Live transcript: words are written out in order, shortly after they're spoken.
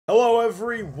Hello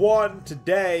everyone,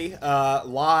 today,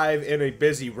 live in a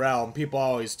busy realm. People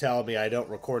always tell me I don't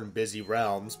record in busy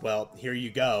realms. Well, here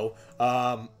you go.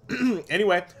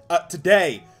 Anyway,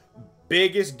 today,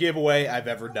 biggest giveaway I've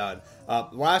ever done.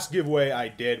 Last giveaway I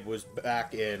did was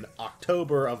back in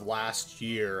October of last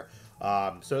year.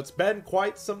 So it's been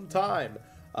quite some time.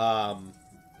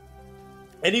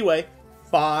 Anyway,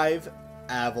 5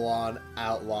 Avalon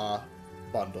Outlaw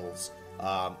bundles.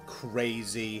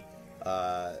 Crazy.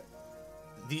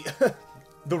 The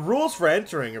the rules for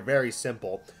entering are very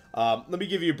simple. Let me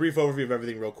give you a brief overview of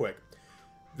everything real quick.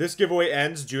 This giveaway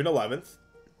ends June 11th,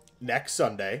 next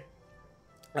Sunday.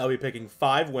 I'll be picking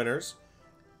 5 winners.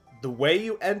 The way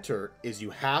you enter is you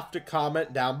have to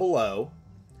comment down below,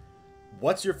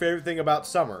 what's your favorite thing about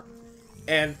summer?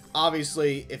 And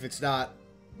obviously, if it's not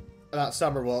about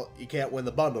summer, well, you can't win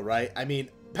the bundle, right? I mean,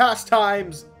 past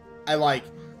times, I like...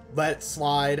 let it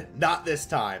slide. Not this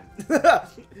time.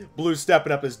 Blue's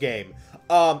stepping up his game.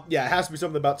 Yeah, it has to be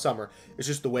something about summer. It's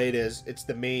just the way it is. It's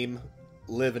the meme.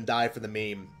 Live and die for the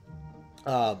meme.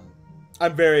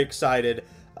 I'm very excited.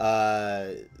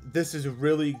 This is a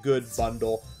really good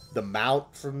bundle. The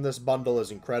mount from this bundle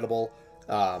is incredible.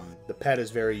 The pet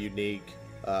is very unique.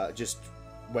 Just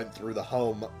went through the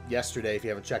home yesterday if you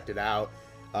haven't checked it out.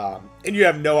 And you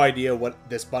have no idea what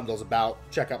this bundle's about.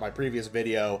 Check out my previous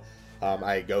video.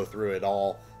 I go through it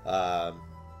all.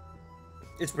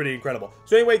 It's pretty incredible.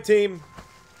 So anyway, team,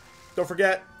 don't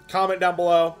forget, comment down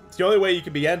below. It's the only way you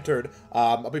can be entered.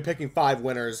 I'll be picking 5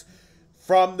 winners.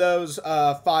 From those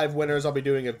 5 winners, I'll be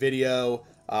doing a video,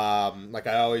 like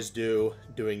I always do,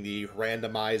 doing the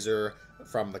randomizer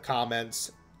from the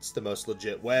comments. It's the most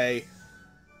legit way.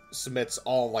 Submits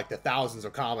all, like, the thousands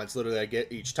of comments literally I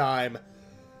get each time.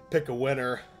 Pick a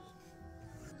winner.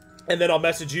 And then I'll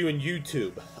message you in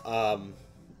YouTube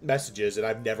messages, and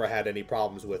I've never had any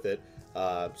problems with it.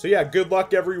 So yeah, good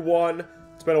luck, everyone.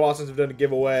 It's been a while since I've done a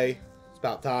giveaway. It's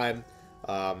about time.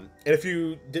 And if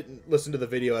you didn't listen to the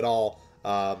video at all,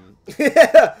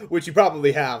 which you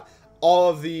probably have, all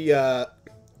of the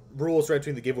rules for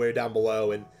entering the giveaway are down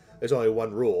below, and there's only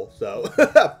one rule. So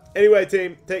anyway,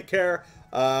 team, take care.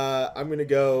 I'm going to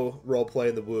go roleplay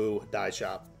in the Woo die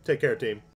shop. Take care, team.